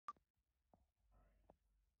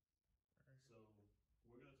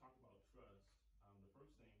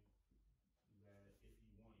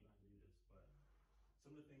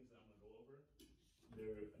some of the things that I'm going to go over,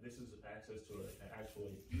 this is access to an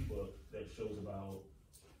actual ebook that shows about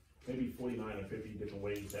maybe 49 or 50 different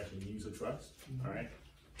ways to actually use a trust. All right.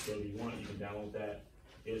 So if you want, you can download that.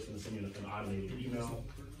 It's going to send you an automated email,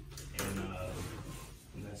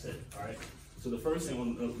 and that's it. All right. So the first thing I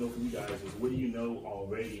want to know from you guys is, what do you know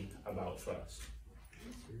already about trust?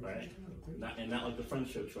 Right? Not like the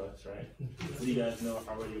friendship trust, right? What do you guys know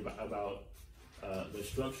already about the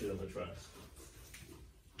structure of a trust?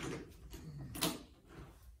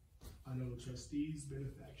 I know trustees,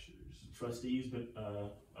 benefactors. Trustees, but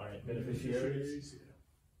all right, beneficiaries.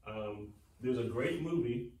 Yeah. There's a great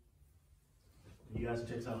movie. You guys can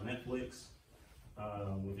check this out on Netflix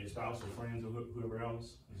with your spouse or friends or whoever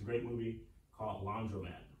else. It's a great movie called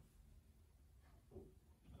Laundromat.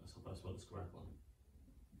 Let's hope I spelled this correctly.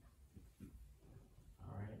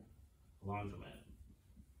 All right, Laundromat.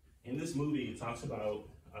 In this movie, it talks about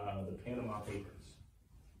the Panama Papers.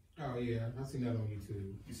 Oh yeah, I've seen that on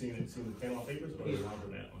YouTube. You seen the Panama Papers or the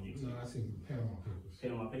Laundromat on YouTube? No, I seen the Panama Papers.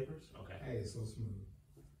 Panama Papers? Okay. Hey, it's so smooth.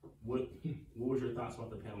 What was your thoughts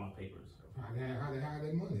about the Panama Papers? How they hide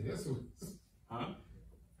their money? That's what. Huh?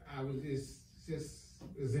 I was just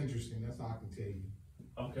it's interesting. That's all I can tell you.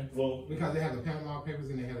 Okay. Well, because they have the Panama Papers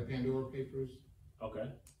and they have the Pandora Papers. Okay.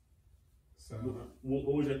 So,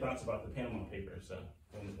 what was your thoughts about the Panama Papers?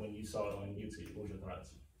 When you saw it on YouTube, what was your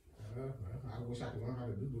thoughts? I wish I could learn how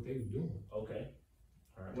to do what they were doing. Okay.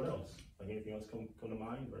 All right. What else? Like anything else come to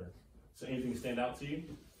mind, or so anything stand out to you?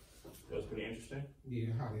 That was pretty interesting.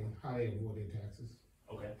 Yeah, how they avoid their taxes.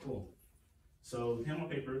 Okay. Cool. So the Panama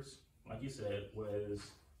Papers, like you said,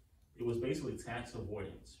 was basically tax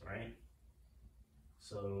avoidance, right?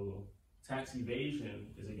 So tax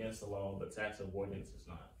evasion is against the law, but tax avoidance is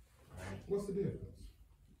not. Right? What's the difference?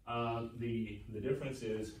 The difference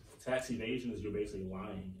is tax evasion is you're basically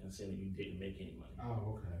lying and saying that you didn't make any money.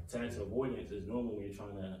 Oh, okay. Tax avoidance is normally when you're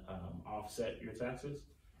trying to offset your taxes.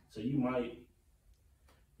 So you may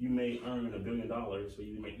earn $1 billion, but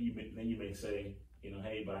then you may say,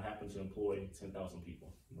 hey, but I happen to employ 10,000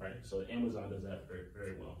 people, right? So Amazon does that very,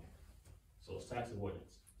 very well. So it's tax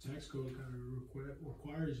avoidance. Tax code kind of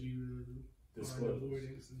requires you to find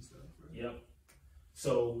avoidance and stuff, right? Yep.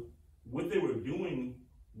 So what they were doing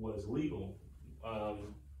was legal.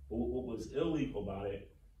 What was illegal about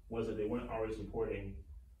it was that they weren't always reporting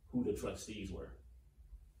who the trustees were.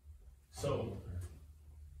 So,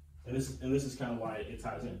 and this is kind of why it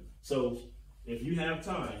ties in. So, if you have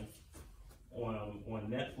time on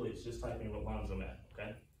Netflix, just type in Laundromat.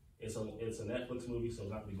 Okay, it's a Netflix movie, so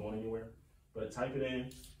it's not gonna be going anywhere. But type it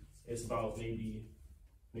in. It's about maybe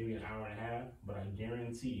an hour and a half, but I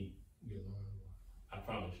guarantee. I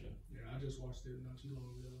promise you. Yeah, I just watched it not too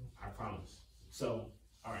long ago. I promise. So,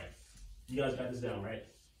 all right. You guys got this down, right?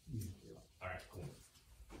 Yeah. All right, cool.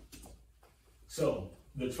 So,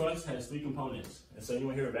 the trust has 3 components. And so,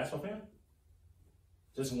 anyone here a basketball fan?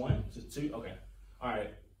 Just one? Just 2? Okay. All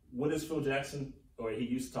right. What does Phil Jackson, or he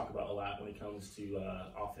used to talk about a lot when it comes to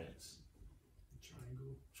offense?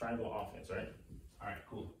 Triangle offense, right? All right,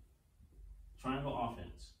 cool. Triangle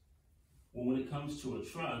offense. Well, when it comes to a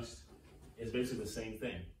trust, it's basically the same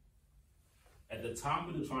thing. At the top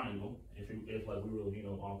of the triangle, if like we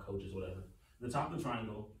were, all coaches, whatever. The top of the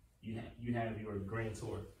triangle, you have your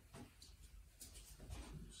grantor.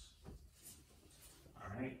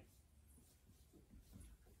 All right.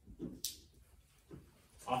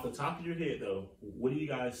 Off the top of your head, though, what do you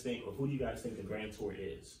guys think, or who do you guys think the grantor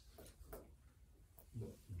is? The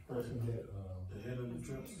person that the head of the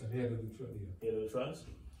trust. The head of the trust. Yeah. Head of the trust.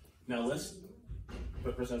 Now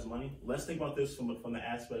presents money. Let's think about this from the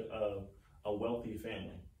aspect of a wealthy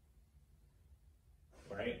family,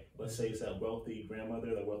 right? Let's say it's that wealthy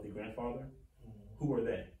grandmother, that wealthy grandfather. Who are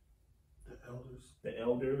they? The elders. The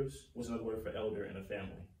elders. What's another word for elder in a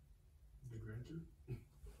family? The grantor.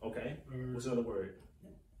 Okay. What's another word?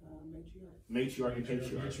 Matriarch and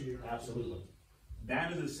patriarch. Absolutely.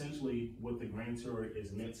 That is essentially what the grantor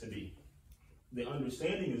is meant to be. The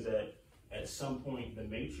understanding is that at some point, the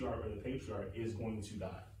matriarch or the patriarch is going to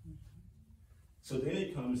die. So then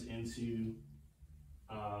it comes into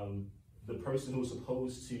the person who's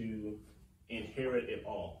supposed to inherit it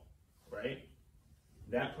all, right?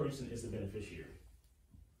 That person is the beneficiary.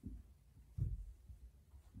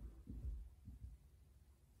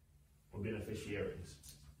 Or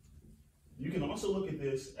beneficiaries. You can also look at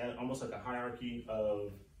this at almost like a hierarchy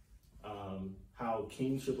of how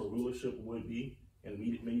kingship or rulership would be in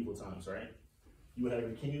medieval times, right? You would have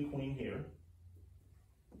your king and queen here.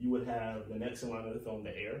 You would have the next in line of the throne,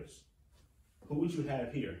 the heirs. Who would you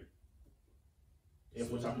have here? If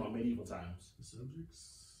we're talking about medieval times. The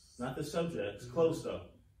subjects. Not the subjects. Close though.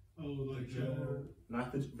 Oh, like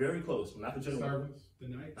not the very close. Not the general. Servants. the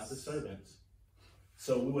knights. Not the servants.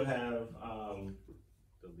 So we would have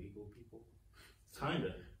The legal people.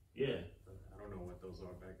 kinda, yeah. I don't know what those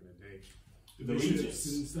are back in the day. The bishops regents.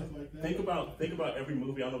 and stuff like that. Think about every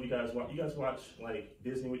movie. I don't know if you guys watch. You guys watch like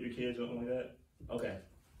Disney with your kids or something like that. Okay.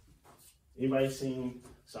 Anybody seen?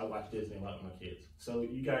 So I watch Disney a lot with my kids. So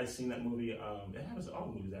you guys seen that movie? It happens to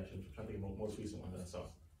all the movies actually. I'm trying to think of the most recent one that I saw.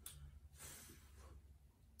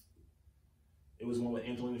 It was one with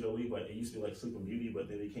Angelina Jolie, but it used to be like Sleeping Beauty, but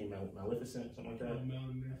then it became Maleficent, something like that.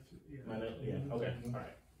 Yeah. Okay. All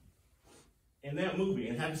right. In that movie,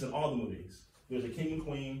 it happens in all the movies. There's a king and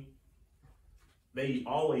queen. They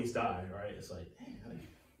always die, right? It's like, damn,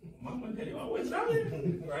 mama and daddy always die,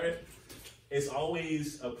 right? It's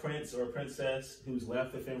always a prince or a princess who's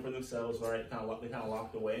left to fend for themselves, right? They kind of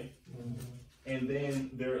locked away. And then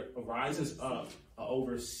there rises up an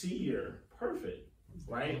overseer, perfect,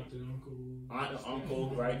 right? Aunt and uncle,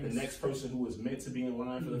 right? The next person who was meant to be in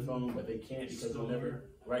line for the throne, but they can't because they'll never,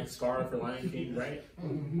 right? Scar for Lion King, right?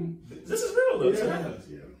 This is real though. This happens.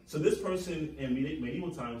 So this person in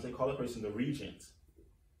medieval times, they call that person the regent.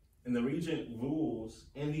 And the regent rules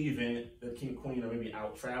in the event that the king and queen are maybe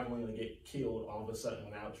out traveling and get killed all of a sudden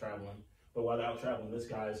when they're out traveling. But while they're out traveling, this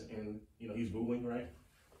guy's in, he's ruling, right?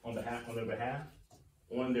 On their behalf.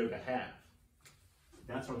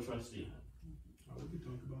 That's our trustee. Oh, we can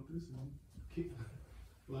talk about this.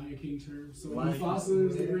 Lion King terms. So Lion Mufasa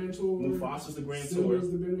is the grantor. Mufasa's the grantor.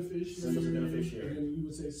 Simba's the beneficiary. Simba's the beneficiary. And you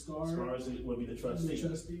would say Scar. Scar would be the trustee. The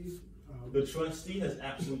trustee. The trustee has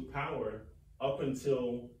absolute power up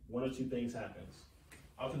until one or two things happens.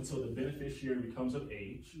 Up until the beneficiary becomes of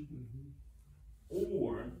age,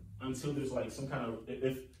 or until there's like some kind of,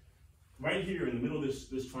 if right here in the middle of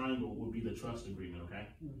this triangle would be the trust agreement, okay?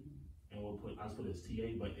 And I'll put this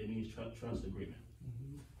TA, but it means trust agreement.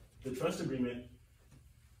 The trust agreement,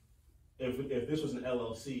 if this was an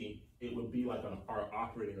LLC, it would be like our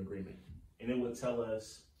operating agreement. And it would tell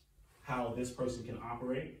us how this person can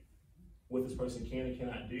operate, what this person can and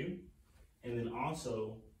cannot do, and then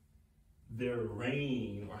also their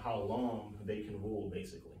reign or how long they can rule,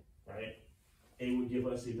 basically, right? It would give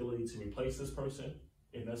us the ability to replace this person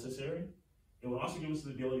if necessary. It would also give us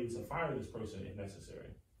the ability to fire this person if necessary.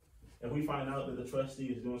 If we find out that the trustee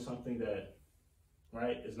is doing something that,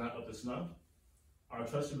 right, is not up to snuff, our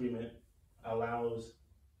trust agreement allows,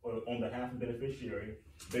 or on behalf of the beneficiary,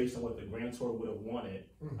 based on what the grantor would have wanted,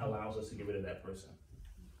 allows us to get rid of that person.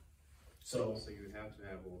 So you have to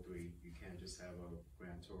have all three. You can't just have a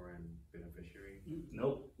grantor and beneficiary.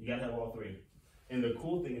 Nope, you gotta have all three. And the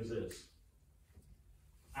cool thing is this: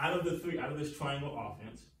 out of this triangle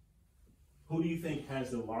offense, who do you think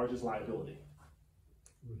has the largest liability?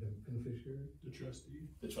 Beneficiary. The trustee.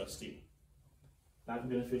 The trustee, not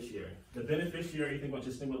the beneficiary. The beneficiary, think about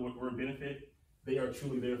the word benefit. They are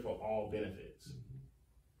truly there for all benefits.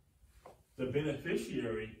 The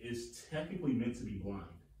beneficiary is technically meant to be blind.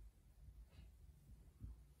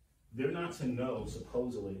 They're not to know,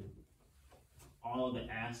 supposedly, all of the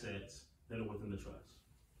assets that are within the trust.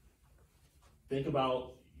 Think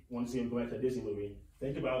about, once again, go back to the Disney movie,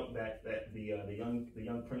 think about the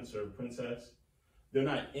young prince or princess. They're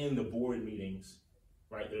not in the board meetings,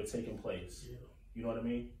 right, that are taking place. Yeah. You know what I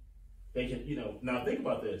mean? They can, now think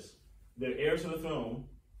about this. They're heirs to the throne,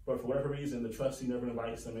 but for whatever reason, the trustee never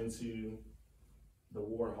invites them into the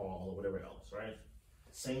war hall or whatever else, right?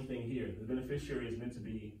 Same thing here. The beneficiary is meant to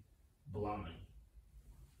be blind.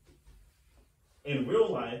 In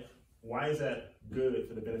real life, why is that good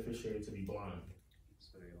for the beneficiary to be blind?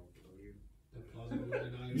 So they don't kill you. The plausible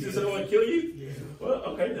deniability. You said someone want to kill you? Yeah. Well,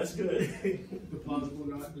 okay, that's good. The plausible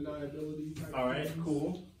deniability type. All right, things.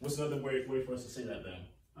 cool. What's another way for us to say that then?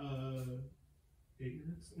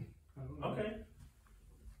 Ignorance. I don't know. Okay.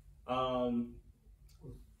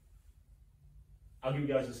 I'll give you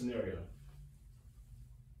guys a scenario.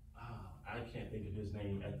 I can't think of his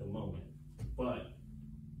name at the moment, but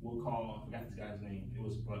we'll call, I forgot this guy's name. It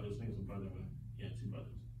was brother, his name was a brother, yeah, two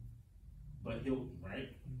brothers. But Hilton,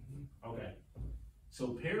 right? Okay.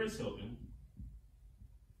 So Paris Hilton,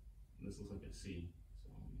 this looks like a C, so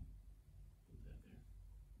let me put that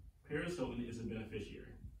there. Paris Hilton is a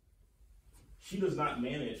beneficiary. She does not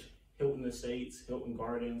manage Hilton Estates, Hilton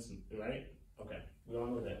Gardens, right? Okay, we all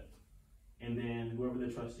know that. And then whoever the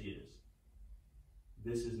trustee is.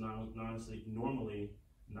 This is normally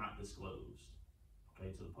not disclosed, okay,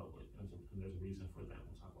 to the public. And there's a reason for that.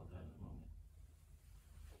 We'll talk about that in a moment.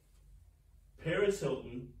 Paris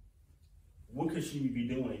Hilton, what could she be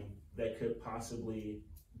doing that could possibly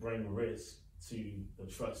bring risk to the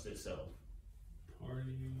trust itself?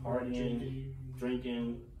 Partying,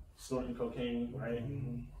 drinking, snorting cocaine, right?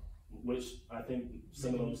 Which I think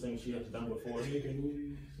some of those things she has done before.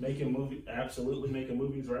 Making movies, absolutely making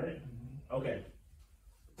movies, right? Okay.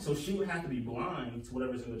 So she would have to be blind to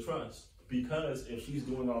whatever's in the trust, because if she's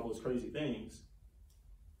doing all those crazy things,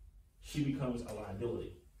 she becomes a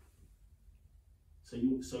liability. So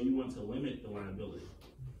you want to limit the liability.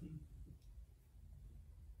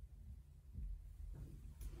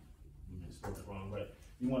 I spelled that wrong, but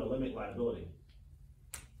you want to limit liability.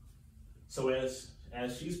 So as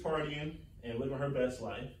she's partying and living her best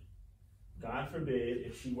life, God forbid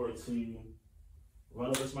if she were to run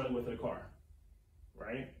over somebody with her car,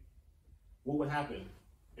 right? What would happen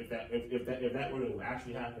if that were to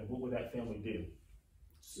actually happen? What would that family do?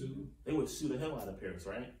 Sue. They would sue the hell out of Paris,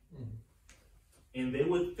 right? And they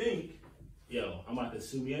would think, yo, I'm about to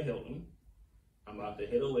sue Mia Hilton. I'm about to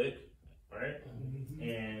hit a lick, right?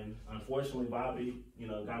 And unfortunately, Bobby,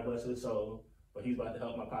 God bless his soul, but he's about to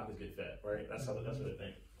help my pockets get fat, right? That's what they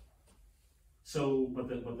think. So, but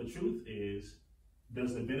the truth is,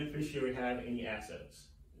 does the beneficiary have any assets?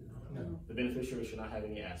 No. The beneficiary should not have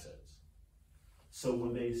any assets. So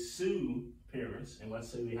when they sue Paris, and let's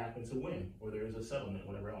say they happen to win, or there is a settlement,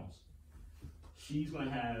 whatever else, she's going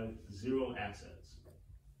to have 0 assets.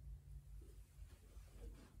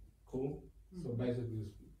 Cool? So basically,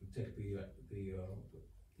 it's protect the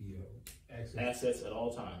Assets at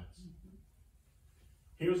all times.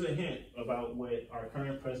 Here's a hint about what our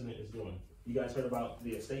current president is doing. You guys heard about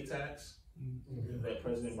the estate tax that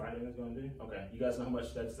President Biden is going to do? Okay, you guys know how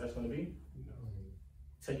much that's going to be? No.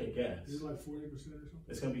 Take a guess. Is it like 40% or something?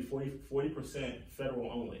 It's going to be 40%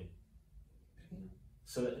 federal only.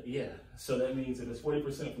 So that means if it's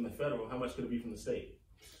 40% from the federal, how much could it be from the state?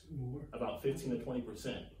 More. About 15 to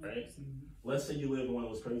 20%, right? Let's say you live in one of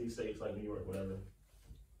those crazy states like New York, whatever.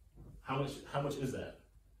 How much is that?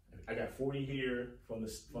 I got 40 here from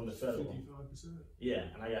the federal. 55%. Yeah,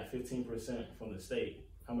 and I got 15% from the state.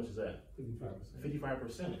 How much is that?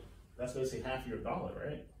 55%. That's basically half your dollar,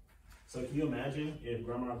 right? So can you imagine if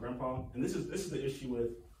grandma and grandpa, and this is the issue with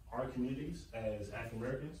our communities as African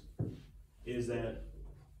Americans, is that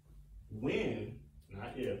when,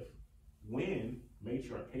 not if, when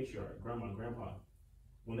matriarch, patriarch, grandma and grandpa,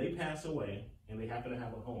 when they pass away and they happen to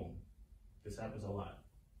have a home, this happens a lot.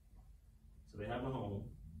 So they have a home,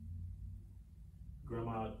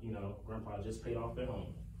 grandma, grandpa just paid off their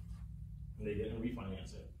home, and they didn't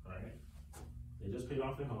refinance it, right? They just paid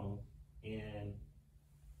off their home, and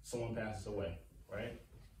someone passes away, right?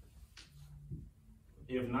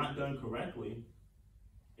 If not done correctly,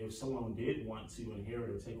 if someone did want to inherit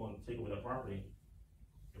or take over that property,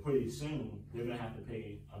 pretty soon they're gonna have to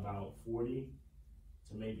pay about 40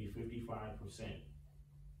 to maybe 55%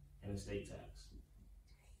 in estate tax.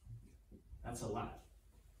 That's a lot.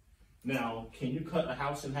 Now, can you cut a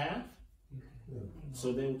house in half?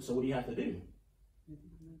 So what do you have to do?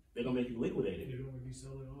 They're gonna make you liquidate it. They're gonna make you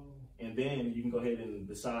sell it all. And then you can go ahead and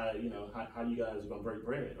decide, how you guys are gonna break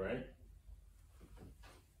bread, right?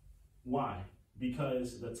 Why?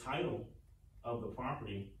 Because the title of the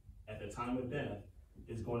property at the time of death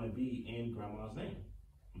is going to be in grandma's name.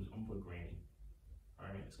 I'm gonna put Granny. All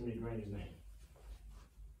right, it's gonna be Granny's name.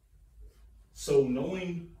 So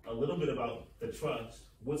knowing a little bit about the trust,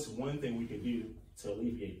 what's one thing we could do to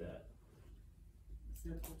alleviate that?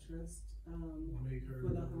 Set up a trust Make her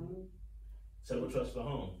for the home. Set up a trust for the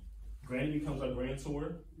home. Granny becomes our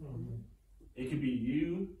grantor. It could be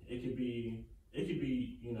you. It could be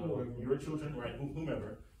your children, right?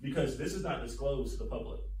 Whomever. Because this is not disclosed to the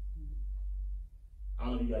public. I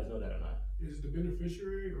don't know if you guys know that or not. Is it the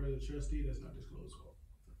beneficiary or the trustee that's not disclosed?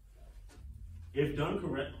 If done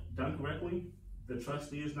correctly, the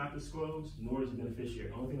trustee is not disclosed, nor is the beneficiary.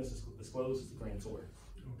 The only thing that's disclosed is the grantor.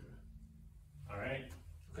 Okay. All right.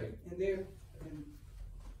 Okay. And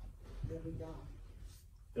they'll be gone.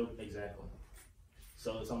 Exactly.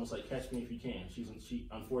 So it's almost like catch me if you can.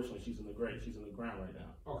 Unfortunately she's in the grave. She's in the ground right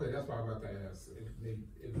now. Okay, that's what I'm about to ask.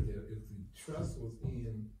 If the trust was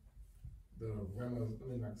in the grandmother's,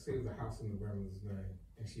 like say the house in the grandmother's name,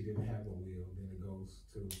 and she didn't have a will, then it goes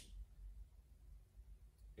to.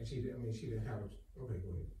 And she didn't have a. Okay,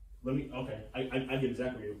 go ahead. I get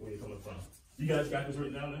exactly where you're coming from. You guys got this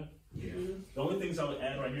written down then? Yeah. The only things I would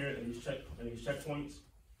add right here in these checkpoints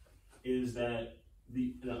is that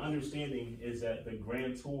the understanding is that the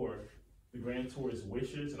grantor's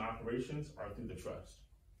wishes and operations are through the trust.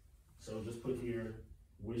 So just put here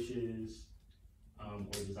wishes or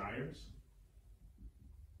desires,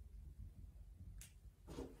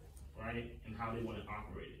 right, and how they want it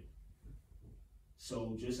operated.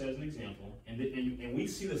 So just as an example, and we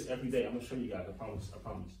see this every day. I'm gonna show you guys. I promise.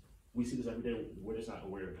 We see this every day. We're just not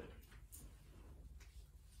aware of it.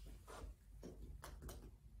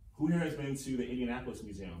 Who here has been to the Indianapolis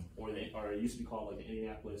Museum, or it used to be called like the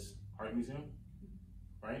Indianapolis Art Museum,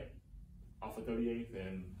 right? Off of 38th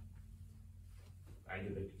and I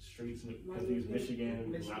get the streets confused,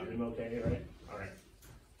 Michigan, MLK, right? All right.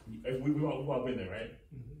 We've all been there, right?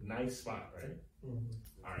 Mm-hmm. Nice spot, right?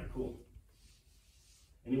 Mm-hmm. All right, cool.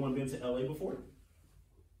 Anyone been to LA before?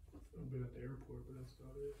 I've been at the airport, but that's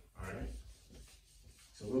about it. All right.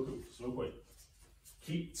 So real quick.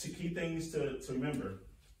 Key things to remember.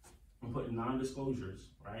 I'm putting non-disclosures,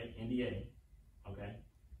 right? NDA, okay?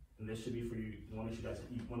 And this should be for you. You want to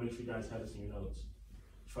make sure you guys have this in your notes.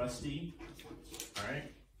 Trustee, all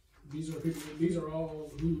right? These are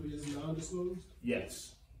all who is non-disclosed?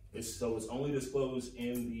 Yes. It's only disclosed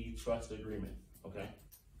in the trust agreement, okay?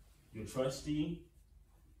 Your trustee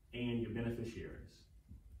and your beneficiaries.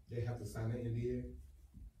 They have to sign an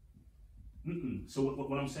NDA? So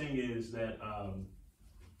what I'm saying is that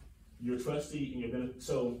your trustee and your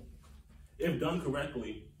so if done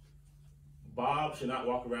correctly, Bob should not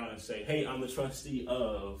walk around and say, hey, I'm the trustee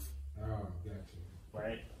of. Oh, gotcha.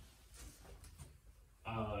 Right?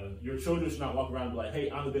 Your children should not walk around and be like,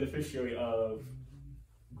 hey, I'm the beneficiary of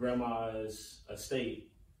grandma's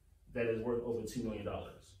estate that is worth over $2 million.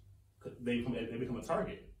 They become a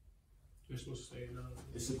target. They're supposed to stay anonymous.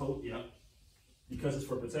 It's supposed, yeah, because it's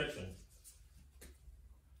for protection.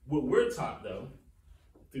 What we're taught though,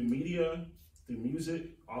 through media, through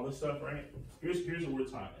music, all this stuff, right? Here's what we're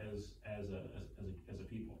taught as a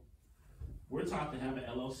people. We're taught to have an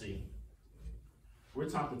LLC. We're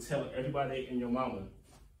taught to tell everybody and your mama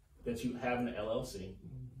that you have an LLC.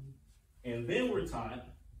 And then we're taught,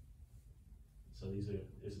 so these are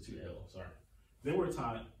two L's, sorry. Then we're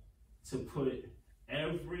taught to put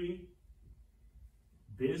every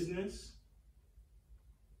business,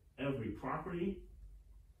 every property,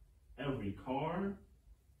 every car,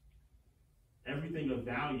 everything of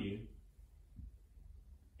value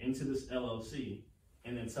into this LLC,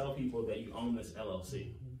 and then tell people that you own this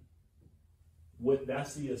LLC. What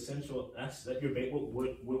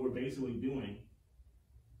we're basically doing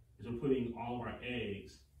is we're putting all of our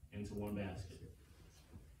eggs into one basket.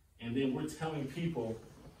 And then we're telling people,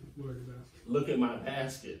 look at my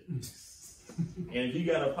basket. And if you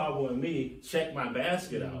got a problem with me, check my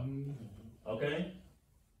basket out. Okay?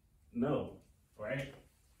 No, right?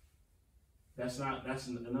 It's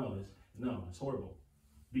horrible.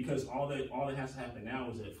 Because all that has to happen now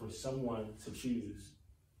is that for someone to choose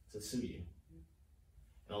to sue you.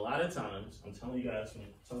 And a lot of times, I'm telling you guys the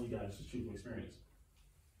truth from experience,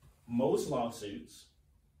 most lawsuits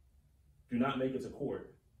do not make it to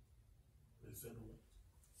court.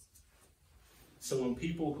 So when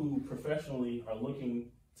people who professionally are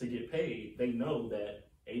looking to get paid, they know that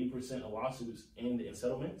 80% of lawsuits end in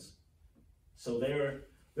settlements. So they're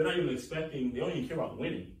not even expecting, they don't even care about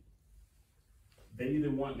winning. They either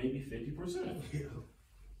want maybe 50%. Yeah.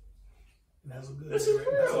 That's a good That's day.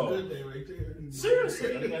 That's a good day right there.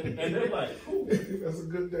 Seriously. And they're like, cool. That's a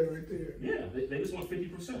good day right there. Yeah, they just want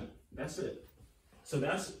 50%. That's it. So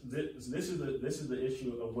this is the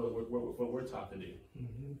issue of what we're taught to do.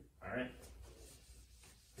 Mm-hmm. All right.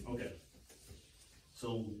 Okay.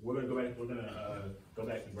 So we're gonna go back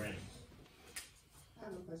to Brandon. I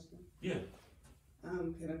have a question. Yeah.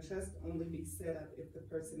 Can a trust only be set up if the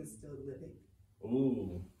person is still living?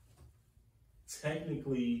 Ooh.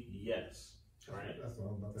 Technically, yes. Right. That's what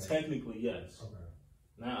I'm about to Technically, yes. Okay.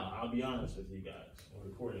 Now, I'll be honest with you guys. We're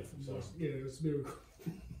recording, so yeah, it's been recorded.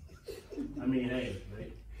 I mean, hey.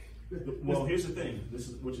 Well, here's the thing.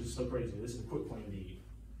 Which is so crazy. This is a quick claim deed.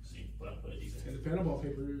 See, but I put it easy. And the Panama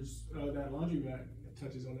Papers, that laundromat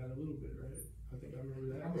touches on that a little bit, right? I think I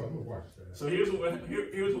remember that. I'm gonna watch that. So here's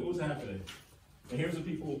what was happening, and here's what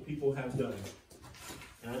people have done.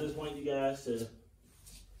 And I just want you guys to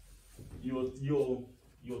you'll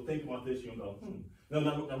think about this. You'll go,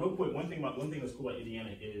 Now, real quick. One thing that's cool about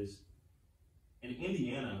Indiana is, in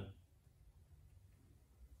Indiana,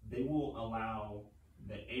 they will allow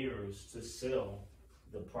the heirs to sell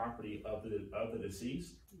the property of the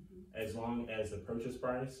deceased as long as the purchase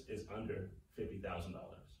price is under $50,000.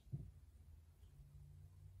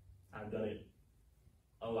 I've done it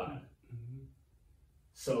a lot. Mm-hmm.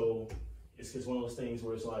 So it's one of those things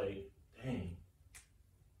where it's like, dang,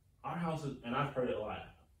 our house is, and I've heard it a lot,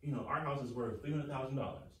 our house is worth $300,000.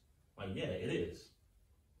 Like, yeah, it is.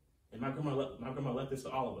 And my grandma left this to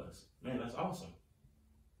all of us. Man, that's awesome.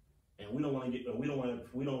 And we don't want to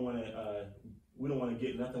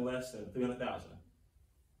get nothing less than $300,000.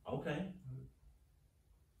 Okay.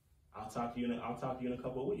 I'll talk to you in a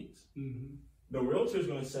couple of weeks. Mm-hmm. The realtor's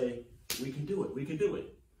going to say, we can do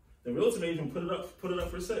it. The realtor may even put it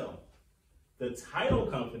up for sale. The title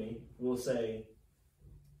company will say,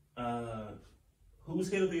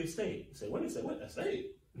 who's head of the estate? You say, what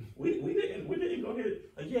estate? We didn't go ahead.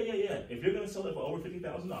 Like, yeah. If you're going to sell it for over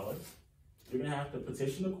 $50,000, you're going to have to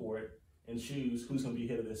petition the court and choose who's going to be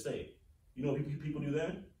head of the estate. You know what people do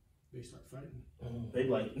then? They start fighting. They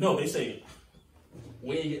like, no, they say,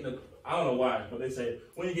 we ain't getting I don't know why, but they say,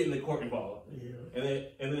 we ain't getting the court involved. Yeah. And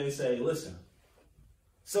then they say, listen,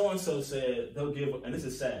 so-and-so said they'll give, and this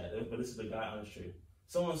is sad, but this is the guy on the street.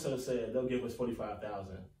 So-and-so said they'll give us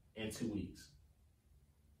 $45,000 in 2 weeks.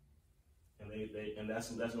 And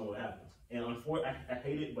that's not what happens. And unfortunately, I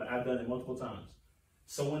hate it, but I've done it multiple times.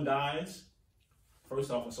 Someone dies. First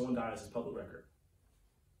off, when someone dies, it's public record.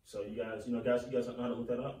 So you guys know how to look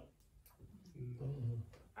that up? Mm-hmm.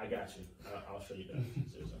 I got you. I'll show you that.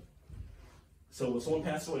 Seriously. So when someone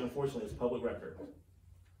passes away, unfortunately, it's public record.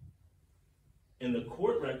 In the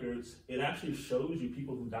court records, it actually shows you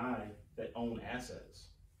people who die that own assets.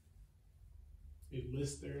 It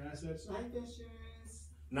lists their assets. Life insurance.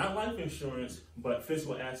 Not life insurance, but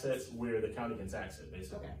physical assets where the county can tax it,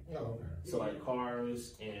 basically. Okay. Oh, okay. So like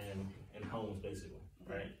cars and homes, basically,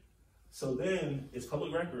 right? So then it's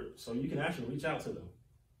public record, so you can actually reach out to them.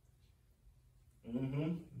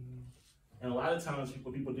 Mm-hmm. And a lot of times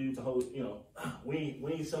what people do to hold, we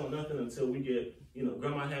ain't selling nothing until we get,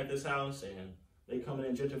 grandma had this house and they coming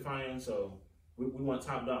in gentrifying, so we want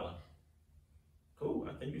top dollar. Cool,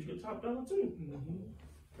 I think you should get top dollar too. Mm-hmm.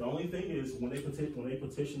 The only thing is when they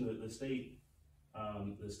petition the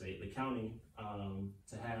county,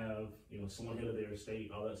 to have, someone head of their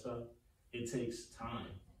estate, all that stuff, it takes time.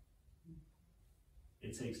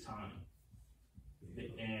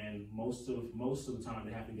 And most of the time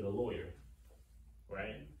they have to get a lawyer,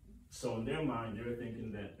 right? So in their mind, they're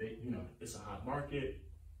thinking that it's a hot market,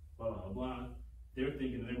 blah, blah, blah. They're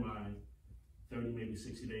thinking in their mind, 30, maybe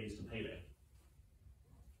 60 days to pay that.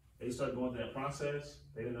 They start going through that process.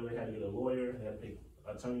 They didn't know they had to get a lawyer. They had to pay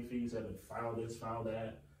attorney fees. They had to file this, file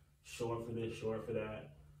that, show up for this, show up for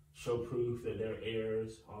that, show proof that they're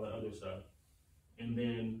heirs, all that other stuff. And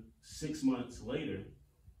then 6 months later,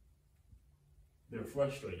 they're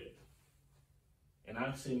frustrated. And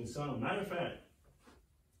I've seen some, matter of fact,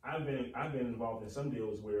 I've been involved in some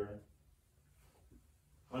deals where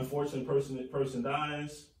unfortunate person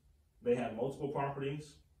dies, they have multiple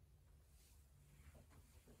properties.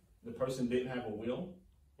 The person didn't have a will,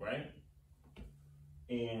 right?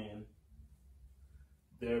 And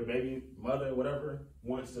their baby mother, whatever,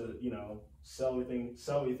 wants to, sell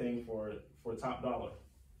everything for top dollar.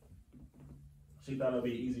 She thought it'd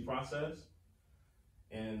be an easy process.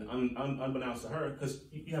 And unbeknownst to her, because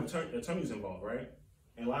you have attorneys involved, right?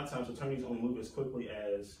 And a lot of times attorneys only move as quickly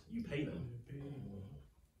as you pay them.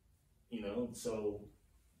 So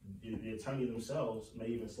the attorney themselves may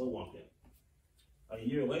even slow walk it. A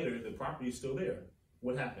year later, the property is still there.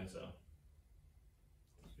 What happens though?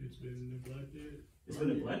 It's been neglected. It's been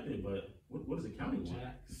neglected, but what does the county want?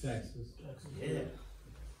 Taxes. Yeah.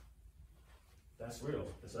 That's real.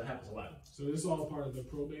 That happens a lot. So this is all part of the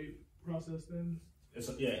probate process then?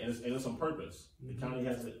 And it's on purpose. The county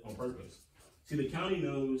has it on purpose. See, the county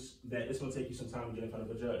knows that it's going to take you some time to get in front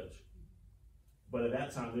of a judge. But at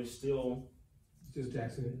that time, they're still Just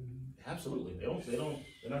taxing it. Absolutely. They're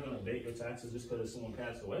not going to abate your taxes just because someone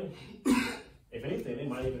passed away. If anything, they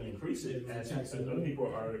might even increase it as other people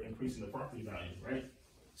are increasing the property values, right?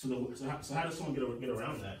 So how does someone get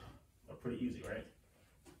around that? Pretty easy, right?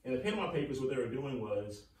 In the Panama Papers, what they were doing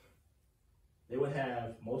was they would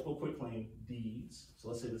have multiple quitclaim deeds. So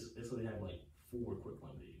let's say they have like 4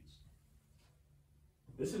 quitclaim deeds.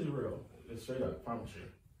 This is real. It's straight up, promise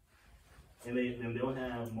you. And they'll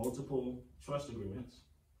have multiple trust agreements.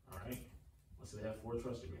 All right. Let's say they have 4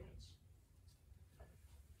 trust agreements.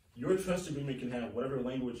 Your trust agreement can have whatever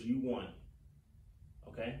language you want.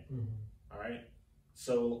 Okay. Mm-hmm. All right.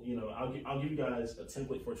 So I'll give you guys a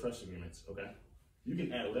template for trust agreements. Okay. You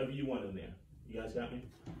can add whatever you want in there. You guys got me?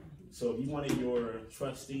 So if you wanted your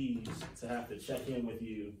trustees to have to check in with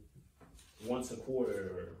you once a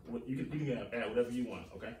quarter, or you can add whatever you want.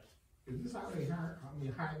 Okay. Is this how they hire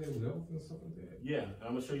their wealth and stuff like that? Yeah, and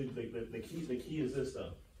I'm gonna show you the key. The key is this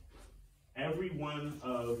though. Every one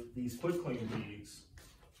of these quitclaim deeds,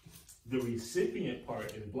 the recipient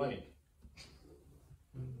part is blank,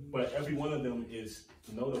 but every one of them is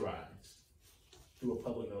notarized through a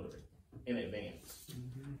public notary in advance.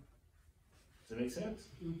 Does that make sense?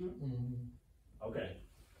 Okay,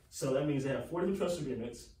 so that means they have 4 different trust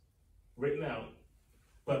agreements written out,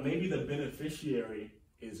 but maybe the beneficiary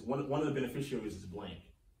is one of the beneficiaries is blank.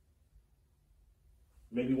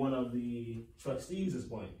 Maybe one of the trustees is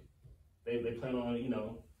blank. They plan on, you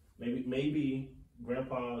know, maybe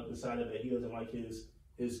grandpa decided that he doesn't like his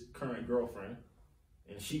current girlfriend,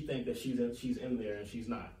 and she think that she's in there and she's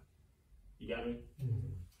not. You got me? Mm-hmm.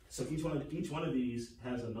 So each one of these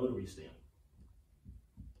has a notary stamp.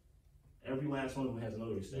 Every last one of them has a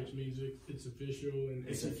notary stamp. Which means it's official and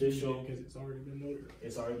it's official because it's already been notarized.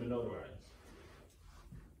 It's already been notarized.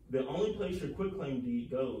 The only place your quitclaim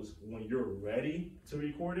deed goes when you're ready to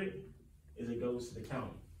record it is it goes to the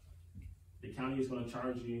county. The county is going to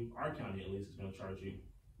charge you, our county at least, is going to charge you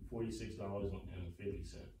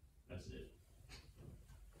 $46.50. That's it.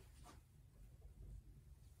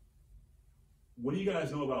 What do you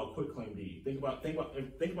guys know about quitclaim deed? Think about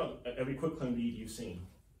every quitclaim deed you've seen.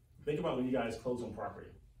 Think about when you guys close on property.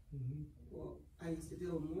 Mm-hmm. Well, I used to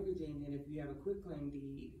deal with mortgaging, and if you have a quitclaim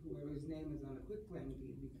deed, whoever's name is on the quitclaim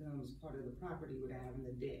deed becomes part of the property without having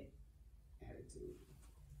the debt added to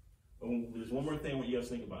it. There's one more thing I want you guys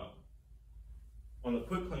to think about. On the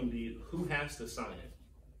quitclaim deed, who has to sign it?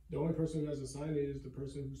 The only person who has to sign it is the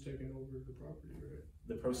person who's taking over the property, right?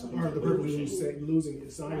 The person who's losing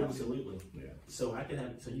it, signing it. Absolutely. Yeah. So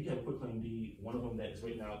you can have a quitclaim deed, one of them that is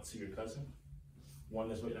written out to your cousin, one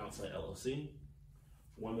that's written out to the LLC,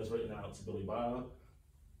 one that's written out to Billy Bob,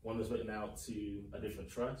 one that's written out to a different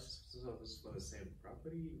trust. So it's for the same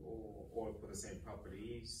property or for the same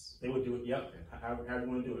properties? They would do it, yep, however you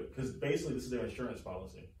want to do it. Because basically this is their insurance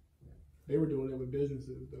policy. They were doing it with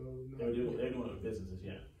businesses, though. They're doing it with businesses,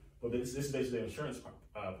 yeah. But this is basically their insurance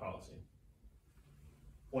policy.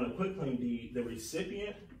 On a quitclaim deed, the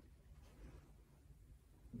recipient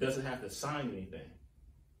doesn't have to sign anything.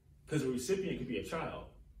 Because the recipient could be a child.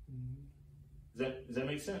 Mm-hmm. Does that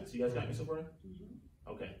make sense? You guys got me so far?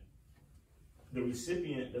 Mm-hmm. Okay. The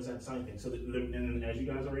recipient doesn't have to sign anything. So, and as you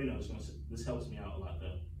guys already know, this helps me out a lot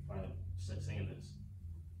though by saying this.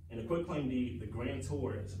 In a quitclaim deed, the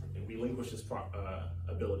grantor relinquishes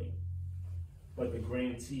ability, but the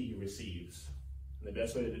grantee receives. And the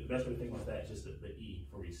best way to think about that is just the E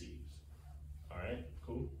for receives. All right,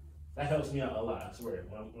 cool. That helps me out a lot. I swear.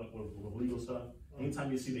 With legal stuff,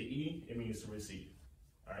 anytime you see the E, it means to receive.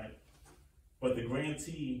 All right, but the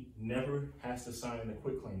grantee never has to sign the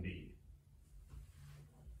quitclaim deed.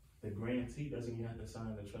 The grantee doesn't even have to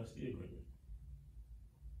sign the trustee agreement.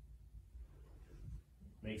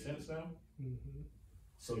 Make sense now? Mm-hmm.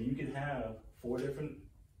 So you can have 4 different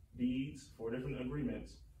deeds, 4 different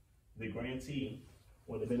agreements. The grantee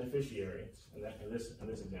or the beneficiaries, in this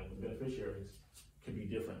example, the beneficiaries could be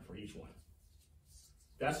different for each one.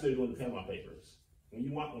 That's what they're doing in the Panama Papers. When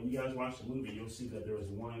you guys watch the movie, you'll see that there was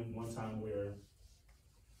one time where,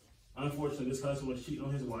 unfortunately, this husband was cheating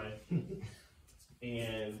on his wife,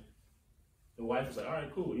 and the wife was like, "All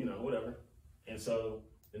right, cool, whatever." And so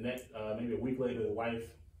the next, maybe a week later, the wife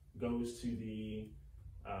goes to the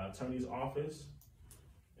attorney's office,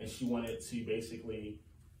 and she wanted to basically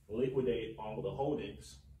liquidate all of the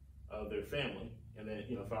holdings of their family, and then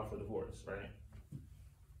file for divorce, right?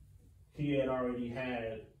 He had already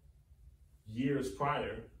had years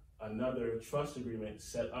prior another trust agreement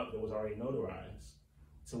set up that was already notarized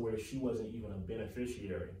to where she wasn't even a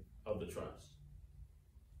beneficiary of the trust.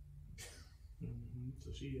 Mm-hmm.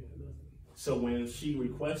 So she had nothing. So when she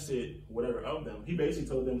requested whatever of them, he basically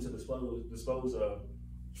told them to dispose of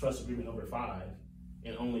trust agreement number 5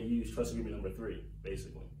 and only use trust agreement number 3,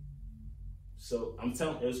 basically. So I'm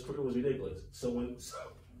telling you, it was ridiculous. So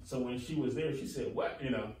when she was there, she said, "What?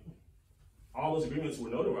 All those agreements were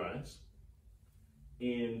notarized,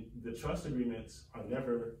 and the trust agreements are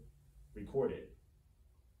never recorded."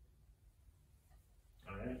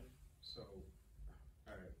 All right. So,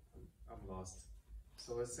 all right, I'm lost.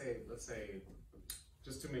 So let's say,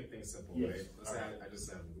 just to make things simple, yes. Right? Let's say I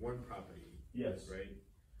just have one property. Yes. Right.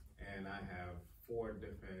 And I have 4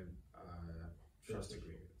 different trust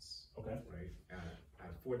agreements. Okay. Right. And I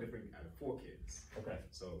have 4 kids. Okay.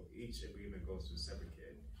 So each agreement goes to a separate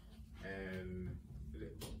kid. And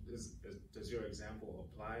does your example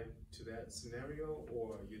apply to that scenario,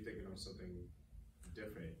 or are you thinking of something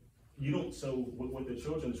different? You don't. So with the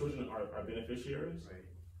children are beneficiaries. Right.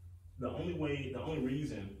 The only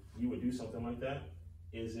reason you would do something like that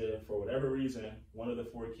is if, for whatever reason, one of the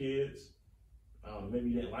 4 kids, maybe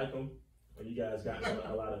you didn't like them, or you guys got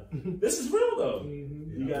a lot of. This is real though.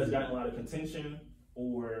 Mm-hmm. You guys got a lot of contention,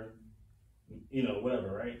 or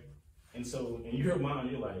whatever, right? And so in your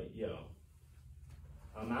mind, you're like, "Yo,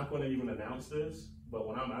 I'm not going to even announce this, but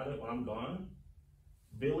when I'm gone,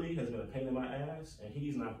 Billy has been a pain in my ass, and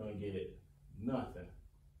he's not going to get nothing."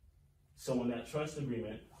 So when that trust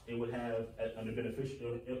agreement it would have under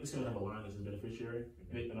beneficiary. It's gonna have a line as a beneficiary,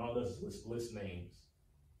 and all it does is list names.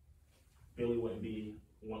 Billy wouldn't be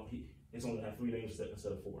one. It's only have 3 names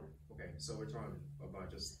instead of 4. Okay, so we're talking about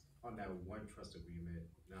just on that one trust agreement,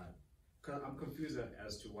 not. Cause I'm confused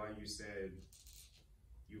as to why you said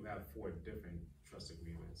you have 4 different trust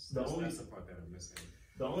agreements. That's the part that I'm missing.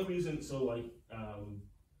 The only reason,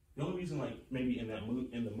 the only reason, like maybe in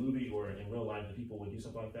the movie or in real life, that people would do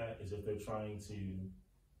something like that is if they're trying to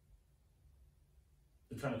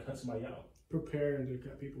cut somebody out. Preparing to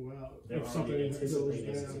cut people out. They're already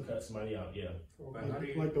anticipating to cut somebody out. Yeah.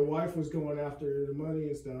 Like the wife was going after the money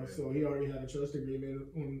and stuff, so he already had a trust agreement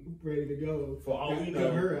ready to go. For all we know,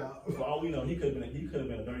 cut her out. For all we know, he could have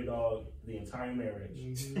been a dirty dog the entire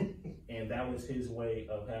marriage, and that was his way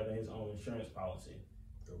of having his own insurance policy.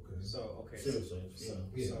 Okay. Seriously,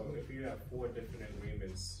 yeah. So if you have 4 different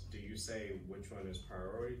agreements, do you say which one is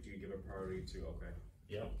priority? Do you give a priority to? Okay.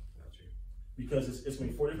 Yep. Got you. Because it's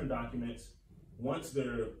gonna be 4 different documents. Once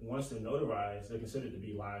they're notarized, they're considered to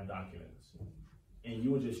be live documents, and you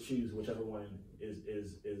would just choose whichever one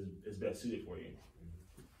is best suited for you.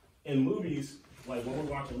 In movies, like when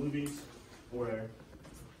we're watching movies,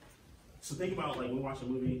 so think about like when we watch a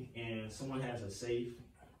movie and someone has a safe,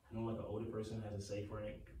 like an older person has a safe,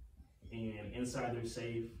 right? And inside their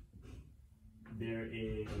safe, there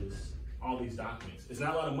is all these documents. It's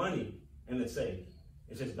not a lot of money in the safe.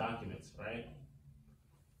 It's just documents, right?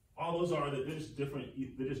 All those they're just different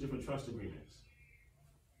trust agreements.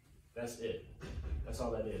 That's it. That's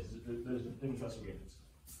all that is. There's different trust agreements.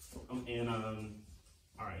 All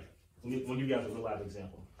right. We'll give you guys a real live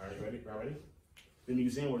example. All right, ready? All ready? The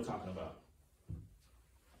museum we're talking about.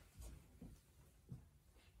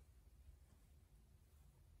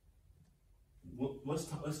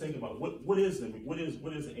 Let's think about what is the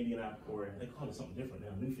Indianapolis, or they call it something different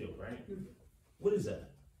now, Newfield, right? What is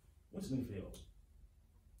that? What's Newfield?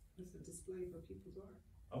 It's a display for people's art.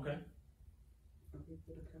 Okay. For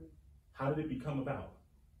people to come. How did it become about?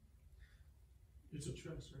 It's a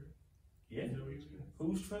trust, right? Yeah.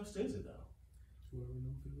 Whose trust is it though? Whoever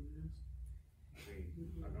Newfield is.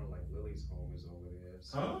 I know like Lily's home is over there.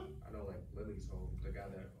 So Huh? I know like Lily's home, the guy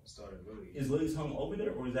that started Lily. Is Lily's home over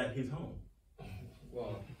there, or is that his home?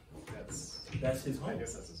 Well, that's his home. I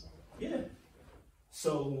guess that's his home. Yeah.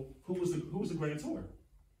 So who was the grantor?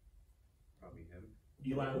 Probably him.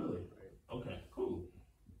 Eli Lilly. Right. Okay, cool.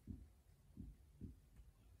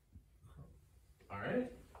 All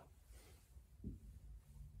right.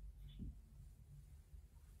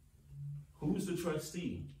 Who's the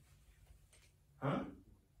trustee? Huh?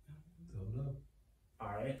 Don't know.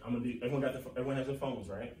 All right. I'm gonna do. Everyone has their phones,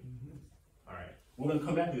 right? All right. We're gonna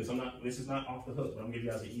come back to this. This is not off the hook, but I'm gonna give you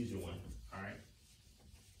guys an easier one. All right.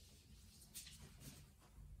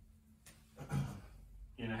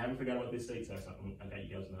 And I haven't forgot about this state test. I got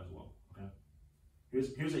you guys now as well. Okay.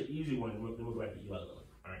 Here's an easy one. Then we'll go back to Eli Lilly.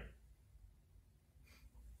 All right.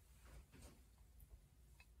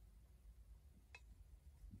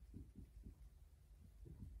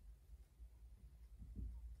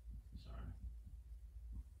 Sorry.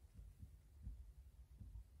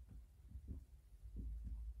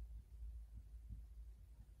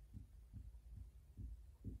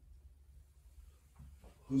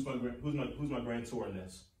 Who's my grantor in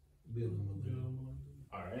this? Bill.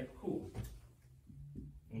 All right, cool.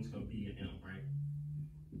 I'm just gonna be an M, right?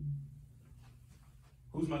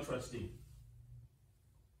 Who's my trustee?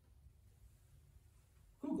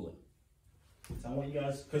 Google it. So I want you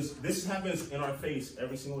guys, because this happens in our face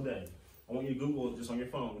every single day. I want you to Google it just on your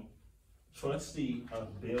phone. Trustee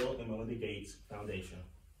of Bill and Melinda Gates Foundation.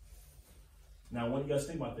 Now I want you guys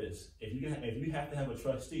to think about this. If you have to have a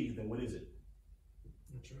trustee, then what is it?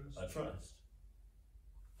 A trust.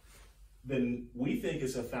 Then we think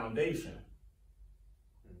it's a foundation.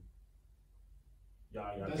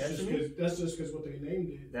 Y'all catching me? That's just because what they named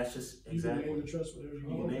it. That's just You exactly. can name the trust whatever you You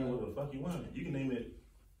can want. name it whatever the fuck you want. You can name it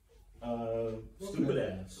stupid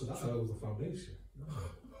ass. Because I thought it was a foundation.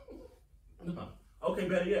 No. Okay,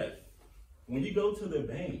 better yet. When you go to the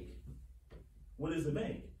bank, what is the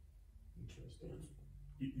bank?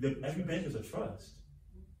 Every bank is a trust.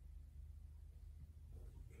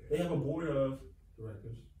 They have a board of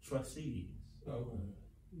Directors. trustees. Oh.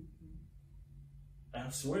 I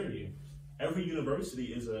swear to you, every university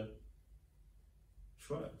is a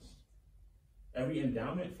trust. Every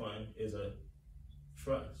endowment fund is a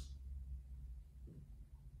trust.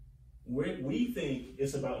 We think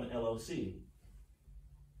it's about an LLC.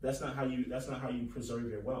 That's not how you preserve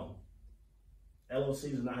your wealth.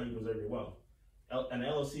 LLCs is not how you preserve your wealth. An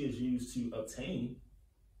LLC is used to obtain,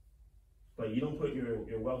 but you don't put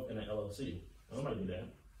your wealth in an LLC. Nobody do that.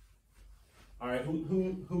 All right,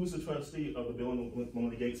 who's the trustee of the Bill and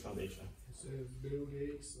Melinda Gates Foundation? It says Bill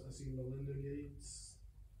Gates, I see Melinda Gates,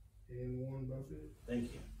 and Warren Buffett.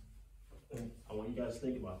 Thank you. I want you guys to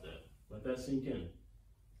think about that. Let that sink in.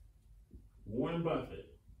 Warren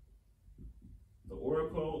Buffett, the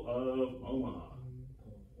Oracle of Omaha,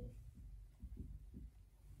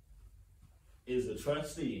 is the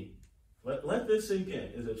trustee. Let this sink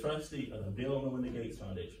in. Is a trustee of the Bill and Melinda Gates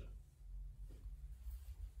Foundation.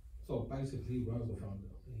 So basically, he runs the fund.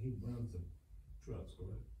 He runs the trust,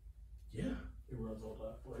 correct? Yeah. It runs all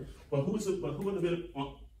that, right? But who would have been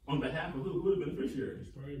on behalf of who the beneficiaries?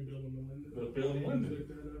 It's probably Bill and Melinda. Bill and Melinda. Look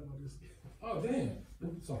that up. I just... Oh,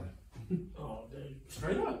 damn. Sorry. Oh, dang.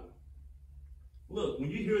 Straight up. Look, when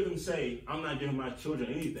you hear them say, "I'm not giving my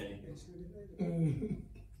children anything,"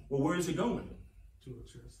 well, where is it going? To a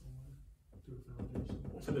trust somewhere. To a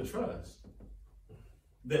foundation. To the trust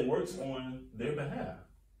that works on their behalf.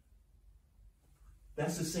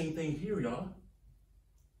 That's the same thing here, y'all.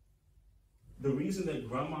 The reason that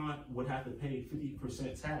grandma would have to pay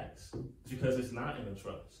 50% tax is because it's not in a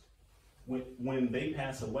trust. When they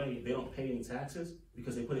pass away, they don't pay any taxes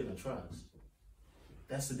because they put it in a trust.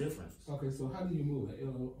 That's the difference. Okay, so how do you move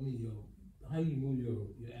how do you move your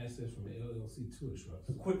assets from an LLC to a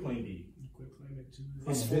trust? Quick claim deed. Quick claim it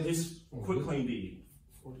to It's quick claim deed.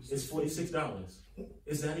 It's $46.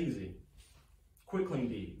 It's that easy. Quick claim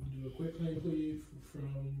deed. You do a quick claim deed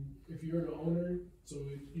from, if you're the owner, so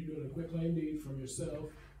you're doing a quick claim deed from yourself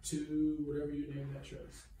to whatever you name that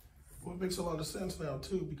trust. Well, it makes a lot of sense now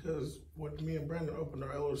too, because when me and Brandon opened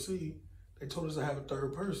our LLC, they told us to have a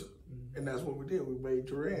third person, and that's what we did. We made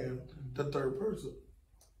Duran the third person,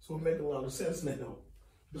 so it makes a lot of sense now.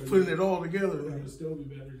 Just putting it all together, It would still be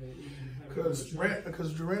better than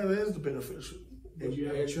because Duran is the beneficiary, But you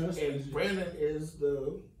have a trust. and Brandon is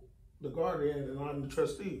the guardian, and I'm the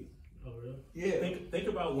trustee. Oh, really? Yeah. Think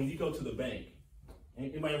about when you go to the bank.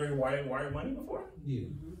 Anybody ever wire money before? Yeah.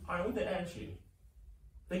 All right, what they ask you?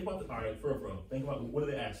 Think about all right, for real. Think about what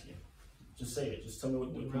do they ask you? Just say it. Just tell me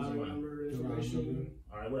what The comes to routing mind. number information.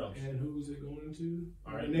 All right, what else? And who's it going to?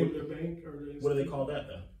 All right, The name of the bank or the What do they call that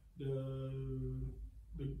though?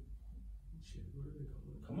 The shit, what do they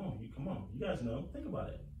call it? Come on. You guys know. Think about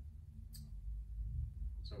it.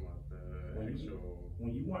 So about the actual.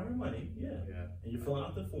 When you wire money, yeah. And you're filling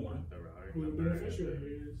out the form. The routing Who the number. beneficiary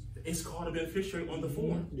is. It's called a beneficiary on the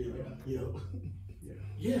form. Yeah.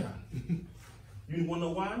 Yeah. You want to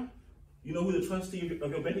know why? You know who the trustee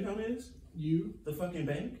of your bank account is? You? The fucking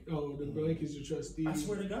bank. Oh, the bank is your trustee. I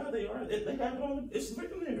swear to God, they are. They have it on. It's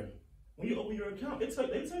written there. When you open your account, they tell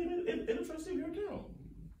you it's a trustee of your account.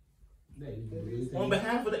 On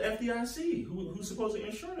behalf of the FDIC, who's supposed to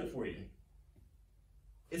insure it for you.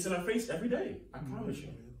 It's in our face every day. I promise you.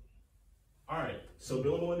 All right. So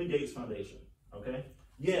Bill and Melinda Gates Foundation. Okay.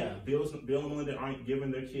 Yeah. Bill and Melinda aren't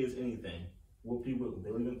giving their kids anything. Whoop-de-whoop.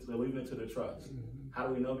 They're leaving it to the trust. How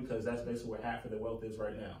do we know? Because that's basically where half of their wealth is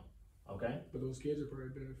right now. Okay. But those kids are probably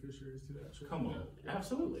beneficiaries to that trust. Come on.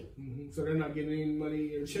 Absolutely. So they're not getting any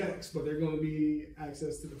money in checks, but they're going to be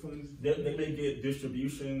access to the funds. They may get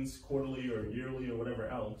distributions quarterly or yearly or whatever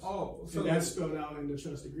else. Oh, So that's spelled out in the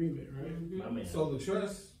trust agreement, right? I mean, so the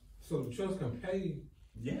trust can pay.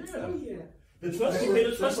 yeah. Oh, yeah. The trust can pay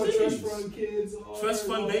the That's what trustees. trust fund kids are. Trust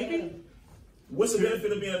fund baby? What's the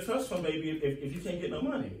benefit of being a trust fund baby if you can't get no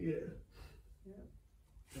money? Yeah.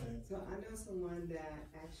 So I know someone that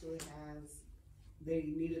actually they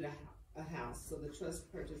needed a house, so the trust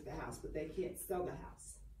purchased the house, but they can't sell the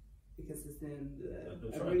house because it's in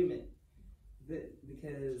the agreement.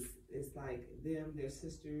 Because it's like them, their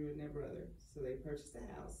sister, and their brother. So they purchased the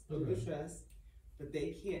house through the trust, but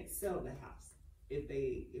they can't sell the house. If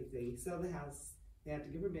they sell the house, they have to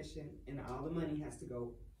give permission, and all the money has to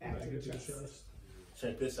go back to the trust.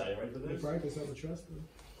 Check this out. You ready for They this? probably can sell the trust though.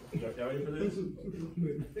 Y'all ready for this?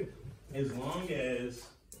 As long as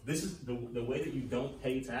this is the way that you don't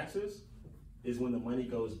pay taxes is when the money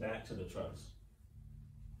goes back to the trust.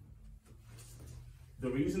 The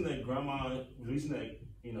reason that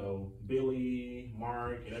Billy,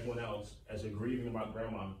 Mark, and everyone else, as they're grieving about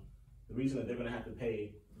grandma, the reason that they're going to have to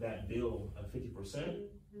pay that bill of 50%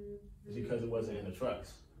 is because it wasn't in the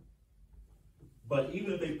trust. But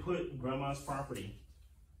even if they put grandma's property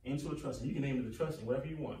into a trust, and you can name it a trust and whatever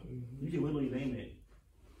you want, you can literally name it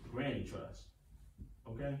Granny Trust.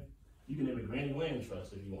 Okay? You can name it Granny Land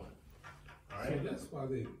Trust if you want. All right? So that's why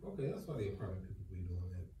they probably typically doing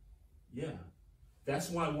that. Yeah. That's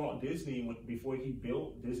why Walt Disney, before he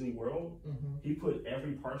built Disney World, he put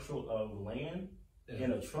every parcel of land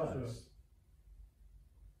in a trust.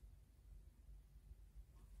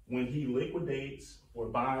 When he liquidates or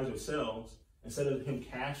buys or sells, Instead of him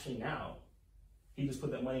cashing out, he just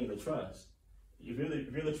put that money in the trust. If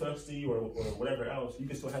you're the trustee or whatever else, you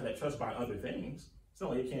can still have that trust by other things. It's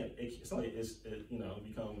not like it's not like it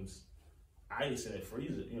becomes ice and it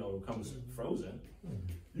freezes, it becomes frozen.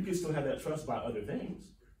 You can still have that trust by other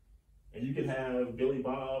things. And you can have Billy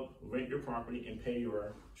Bob rent your property and pay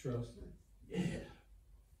your trust. Yeah.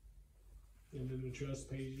 And then the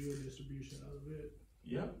trust pays you a distribution out of it.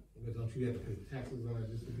 Yeah. But don't you have to pay taxes on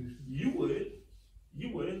that distribution? You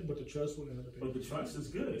would. But the trust wouldn't have to pay. But the trust is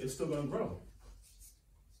good. It's still going to grow.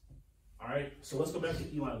 All right. So let's go back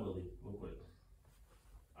to Eli Lilly real quick.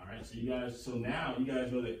 All right. So now you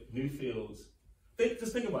guys know that Newfields.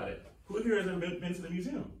 Just think about it. Who here has ever been to the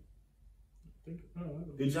museum?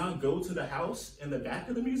 Did y'all go to the house in the back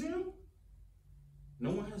of the museum?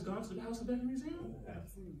 No one has gone to the house in the back of the museum?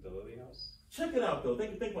 The Lilly House? Check it out, though.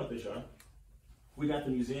 Think about this, y'all. We got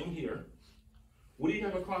the museum here. What do you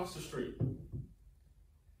have across the street?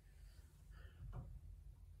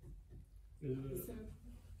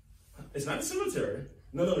 It's not a cemetery.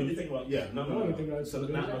 No, you think about, yeah. No. So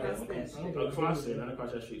not across there, not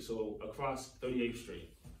across that street. So across 38th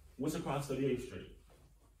Street. What's across 38th Street?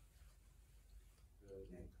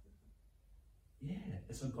 Yeah,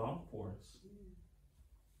 it's a golf course.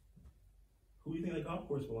 Who do you think the golf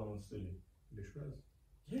course belongs to? The trust.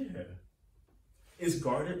 Yeah. It's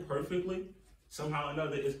guarded perfectly. Somehow or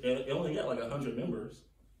another, it only got like 100 members.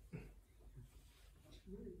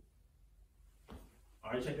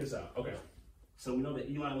 All right, check this out. Okay. So we know that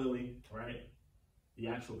Eli Lilly, right, the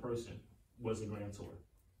actual person, was the grantor.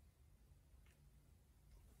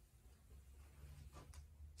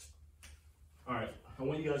 All right. I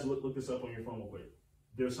want you guys to look this up on your phone real quick.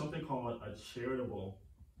 There's something called a charitable,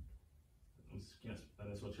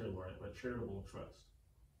 that's what charitable, right? But charitable trust.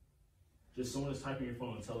 Just someone just type in your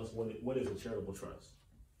phone and tell us what is a charitable trust.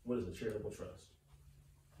 What is a charitable trust?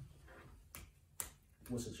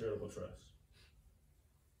 What's a charitable trust?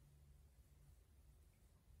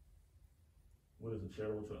 What is a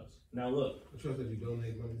charitable trust? Now look. A trust that you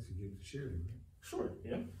donate money to give to charity, right? Sure.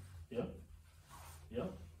 Yeah.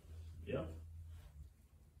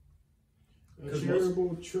 A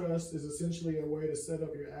charitable trust is essentially a way to set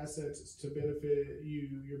up your assets to benefit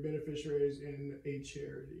you, your beneficiaries, in a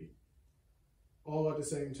charity. All at the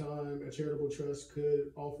same time, a charitable trust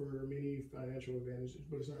could offer many financial advantages,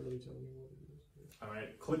 but it's not really telling you what it is. All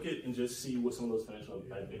right, click it and just see what some of those financial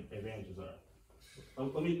advantages are.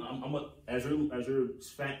 As you're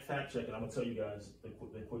fact checking, I'm gonna tell you guys the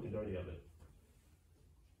quick and dirty of it.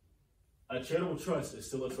 A charitable trust is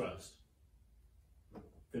still a trust.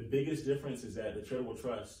 The biggest difference is that the charitable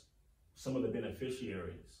trust, some of the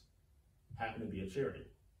beneficiaries happen to be a charity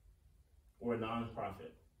or a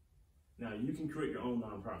nonprofit. Now, you can create your own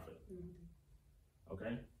nonprofit,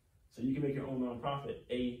 okay? So you can make your own nonprofit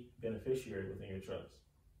a beneficiary within your trust.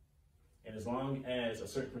 And as long as a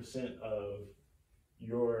certain percent of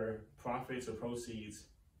your profits or proceeds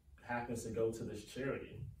happens to go to this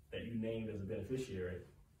charity that you named as a beneficiary,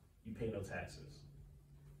 you pay no taxes.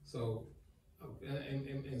 So, and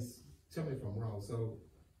tell me if I'm wrong. So,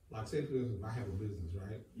 like say for instance, if I have a business,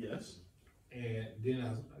 right? Yes. And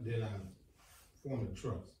then I form a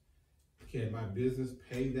trust. Can my business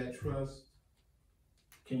pay that trust?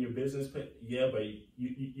 Can your business pay? Yeah, but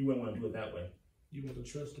you wouldn't want to do it that way. You want the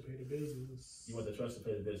trust to pay the business. You want the trust to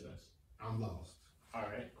pay the business. I'm lost. All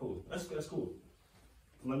right, cool. That's cool.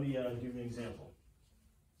 Let me give you an example.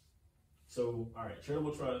 So, all right,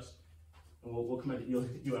 charitable trust, and we'll come back to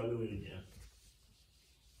Eli Lilly again.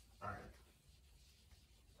 All right.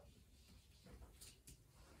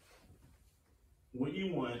 What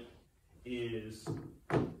you want is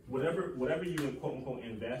whatever you quote unquote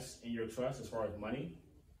invest in your trust as far as money,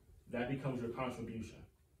 that becomes your contribution.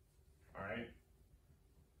 All right.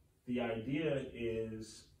 The idea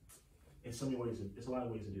is, in so many ways, there's a lot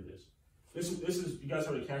of ways to do this. This is you guys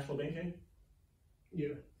heard of cash flow banking?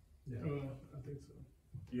 Yeah. I think so.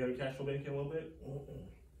 You heard of cash flow banking a little bit?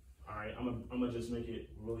 All right, I'm gonna just make it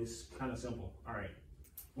really kind of simple. All right,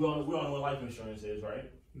 we all know what life insurance is, right?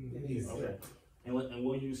 Mm-hmm. Okay, and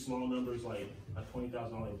we'll use small numbers like a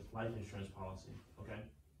 $20,000 life insurance policy, okay?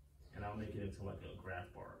 And I'll make it into like a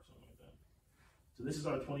graph bar or something like that. So this is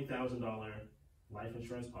our $20,000 life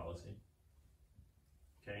insurance policy,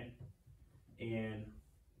 okay? And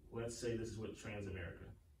let's say this is with Transamerica,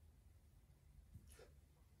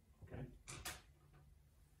 okay?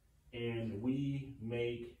 And we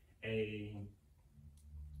make a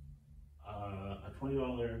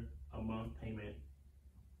 $20 a month payment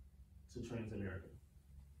to Transamerica.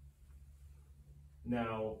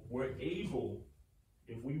 Now, we're able,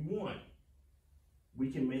 if we want,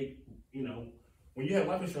 we can make you know, when you have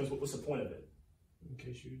life insurance, what's the point of it? In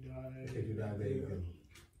case you die. In case you die, there you go.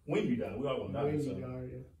 When you die, we all gonna die. When so. you die,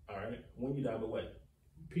 yeah. All right. When you die, but what?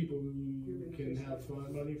 People who can have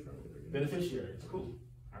money from it. Beneficiaries. Cool.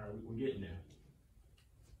 All right, we're getting there.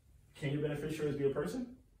 Can your beneficiaries be a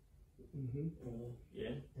person? Mm-hmm. Yeah.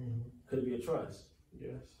 Mm-hmm. Could it be a trust?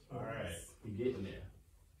 Yes. All right, we're getting there.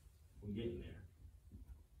 We're getting there.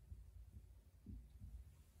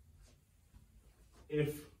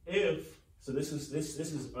 If so, this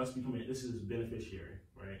is us becoming. This is beneficiary,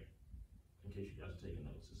 right? In case you guys are taking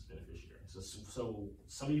notes, this is beneficiary. So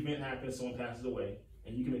some event happens, someone passes away,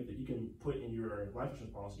 and you can put in your life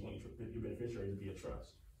insurance policy you want your beneficiary to be a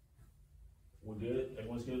trust. We're good.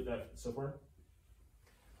 Everyone's good with that so far.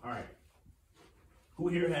 All right. Who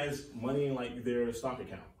here has money in like their stock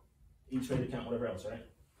account, E-Trade account, whatever else, right?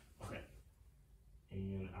 Okay.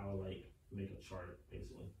 And I'll like make a chart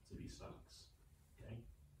basically to these stocks. Okay.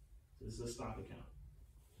 So this is a stock account.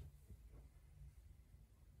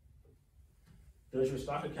 Does your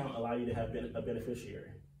stock account allow you to have a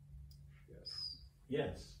beneficiary? Yes.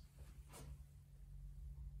 Yes.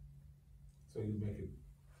 So you make it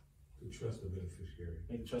to trust the beneficiary.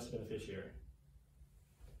 Make the trust a beneficiary.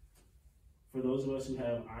 For those of us who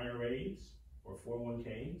have IRAs or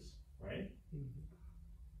 401ks, right? Mm-hmm.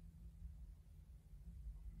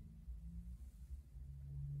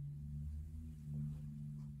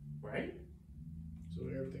 Right? So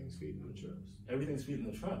everything's feeding the trust. Everything's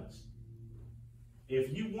feeding the trust.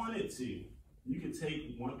 If you wanted to, you could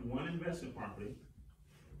take one investment property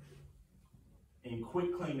and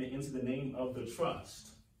quit claim it into the name of the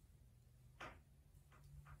trust.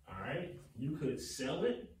 All right? You could sell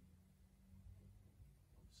it.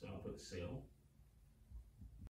 So I'll put sell.